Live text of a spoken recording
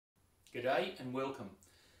G'day and welcome.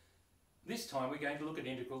 This time we're going to look at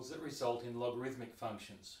integrals that result in logarithmic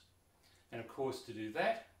functions. And of course, to do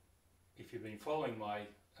that, if you've been following my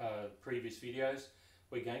previous videos,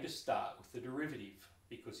 we're going to start with the derivative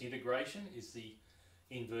because integration is the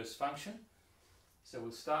inverse function. So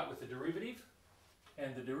we'll start with the derivative,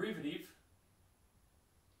 and the derivative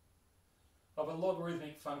of a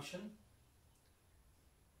logarithmic function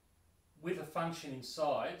with a function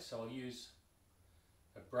inside, so I'll use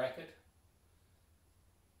a bracket,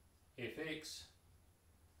 fx,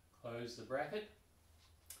 close the bracket.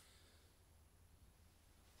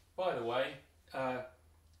 By the way,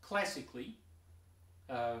 classically,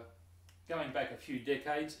 going back a few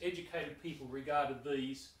decades, educated people regarded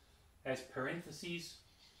these as parentheses,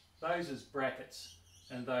 those as brackets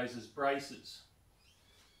and those as braces.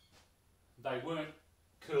 They weren't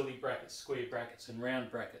curly brackets, square brackets and round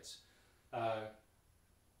brackets.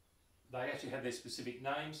 They actually had their specific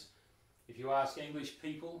names. If you ask English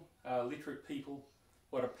people, literate people,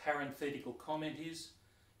 what a parenthetical comment is,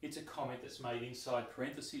 it's a comment that's made inside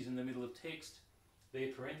parentheses in the middle of text.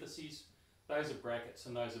 They're parentheses, those are brackets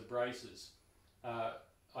and those are braces.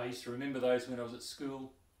 I used to remember those when I was at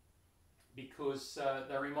school because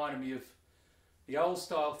they reminded me of the old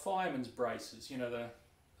style fireman's braces, you know, the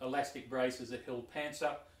elastic braces that held pants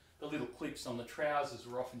up. The little clips on the trousers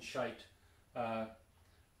were often shaped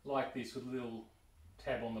like this with a little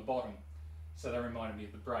tab on the bottom. So they reminded me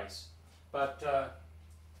of the brace. But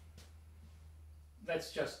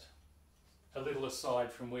that's just a little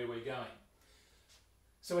aside from where we're going.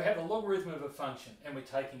 So we have a logarithm of a function and we're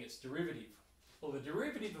taking its derivative. Well, the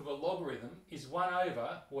derivative of a logarithm is 1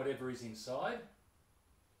 over whatever is inside.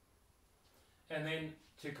 And then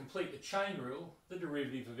to complete the chain rule, the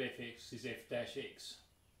derivative of fx is f dash x.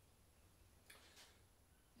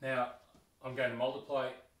 Now, I'm going to multiply,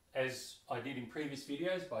 as I did in previous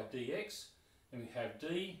videos, by dx. And we have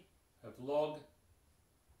d of log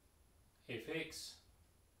fx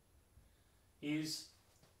is,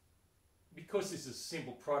 because this is a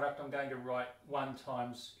simple product, I'm going to write 1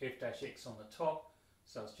 times f dash x on the top.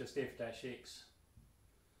 So it's just f dash x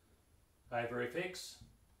over fx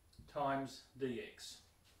times dx.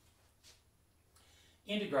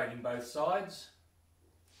 Integrating both sides,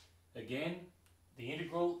 again, the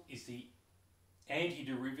integral is the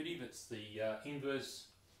antiderivative, it's the inverse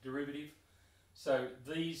derivative. So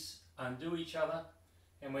these undo each other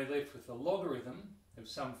and we're left with the logarithm of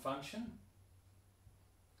some function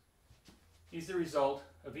is the result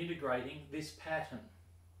of integrating this pattern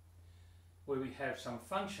where we have some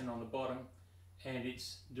function on the bottom and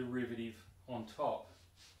its derivative on top.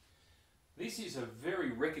 This is a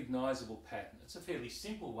very recognisable pattern. It's a fairly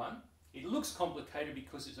simple one. It looks complicated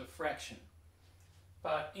because it's a fraction.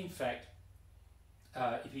 But in fact,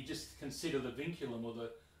 if you just consider the vinculum or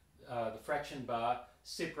the fraction bar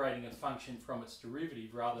separating a function from its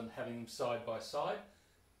derivative rather than having them side by side,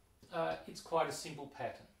 it's quite a simple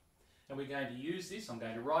pattern. And we're going to use this, I'm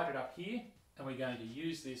going to write it up here, and we're going to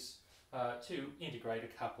use this to integrate a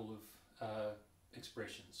couple of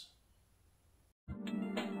expressions.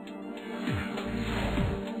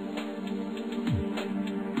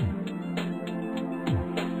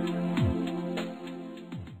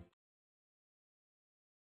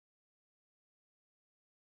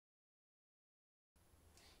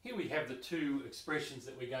 Here we have the two expressions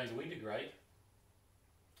that we're going to integrate,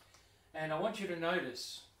 and I want you to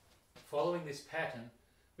notice, following this pattern,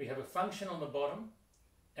 we have a function on the bottom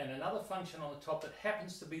and another function on the top that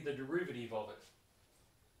happens to be the derivative of it.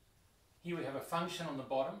 Here we have a function on the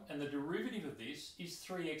bottom and the derivative of this is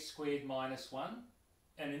 3x squared minus 1,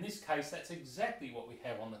 and in this case that's exactly what we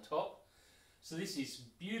have on the top. So this is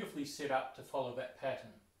beautifully set up to follow that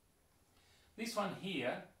pattern. This one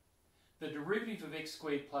here, the derivative of x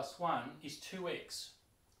squared plus 1 is 2x.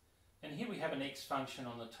 And here we have an x function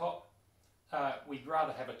on the top. We'd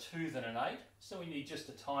rather have a 2 than an 8, so we need just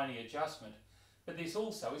a tiny adjustment. But this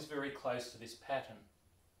also is very close to this pattern.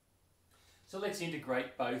 So let's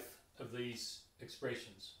integrate both of these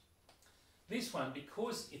expressions. This one,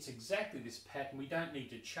 because it's exactly this pattern, we don't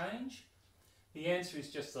need to change. The answer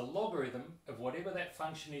is just the logarithm of whatever that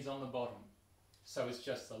function is on the bottom. So it's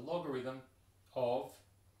just the logarithm of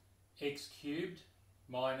x cubed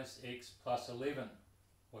minus x plus 11,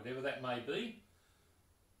 whatever that may be,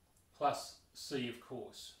 plus c of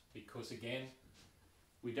course, because again,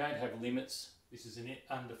 we don't have limits, this is an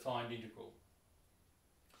undefined integral.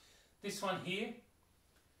 This one here,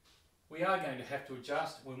 we are going to have to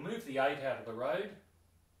adjust. We'll move the 8 out of the road,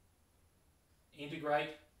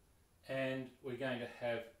 integrate, and we're going to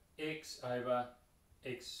have x over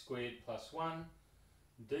x squared plus 1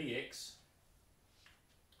 dx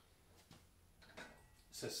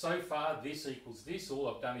So far this equals this. All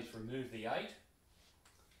I've done is remove the 8.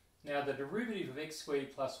 Now the derivative of x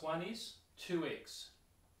squared plus 1 is 2x.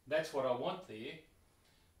 That's what I want there.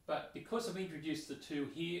 But because I've introduced the 2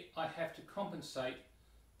 here, I have to compensate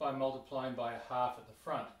by multiplying by a half at the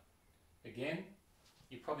front. Again,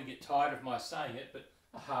 you probably get tired of my saying it, but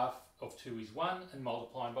a half of 2 is 1, and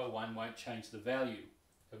multiplying by 1 won't change the value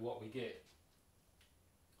of what we get.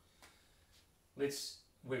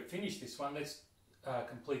 We've finished this one. Let's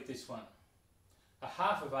complete this one. A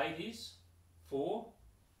half of 8 is 4.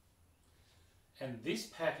 And this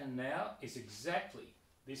pattern now is exactly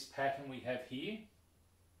this pattern we have here,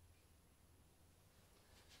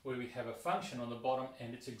 where we have a function on the bottom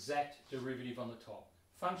and its exact derivative on the top.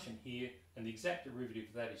 Function here, and the exact derivative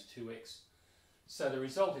of that is 2x. So the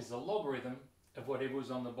result is the logarithm of whatever was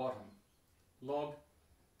on the bottom. Log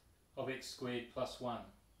of x squared plus 1.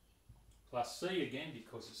 Plus c again,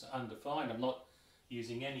 because it's undefined. I'm not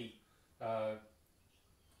using any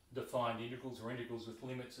defined integrals or integrals with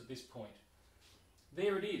limits at this point.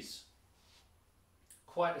 There it is.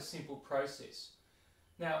 Quite a simple process.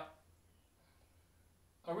 Now,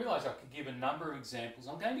 I realise I could give a number of examples.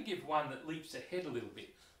 I'm going to give one that leaps ahead a little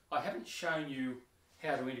bit. I haven't shown you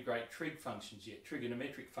how to integrate trig functions yet,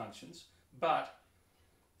 trigonometric functions, but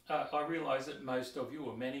I realise that most of you,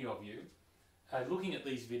 or many of you, are looking at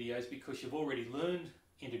these videos because you've already learned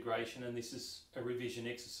integration and this is a revision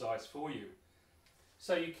exercise for you.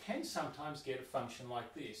 So you can sometimes get a function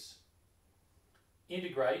like this.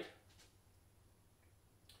 Integrate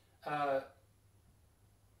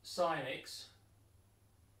sine x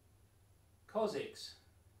cos x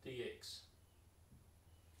dx.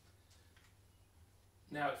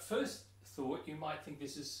 Now at first thought you might think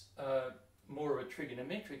this is more of a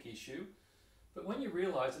trigonometric issue, but when you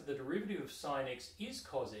realise that the derivative of sine x is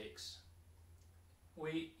cos x,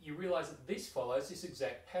 you realise that this follows this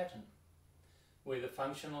exact pattern, where the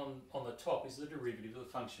function on the top is the derivative of the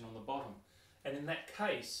function on the bottom. And in that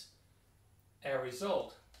case, our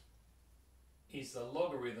result is the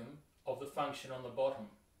logarithm of the function on the bottom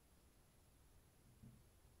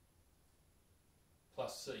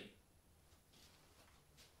plus c.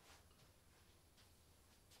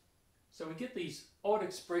 So we get these odd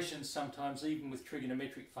expressions sometimes even with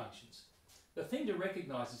trigonometric functions. The thing to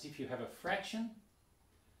recognise is if you have a fraction,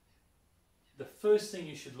 the first thing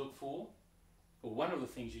you should look for, or one of the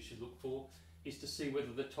things you should look for, is to see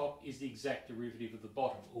whether the top is the exact derivative of the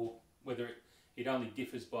bottom, or whether it only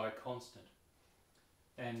differs by a constant.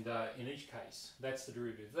 And in each case, that's the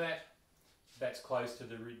derivative of that, that's close to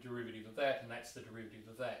the derivative of that, and that's the derivative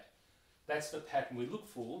of that. That's the pattern we look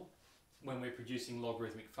for when we're producing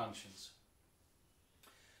logarithmic functions.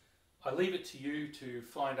 I leave it to you to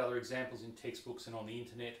find other examples in textbooks and on the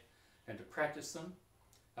internet and to practice them.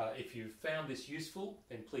 If you've found this useful,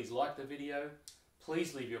 then please like the video.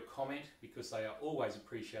 Please leave your comment because they are always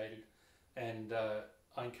appreciated, and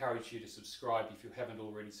I encourage you to subscribe if you haven't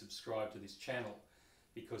already subscribed to this channel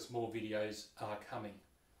because more videos are coming.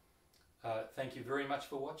 Thank you very much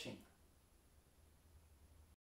for watching.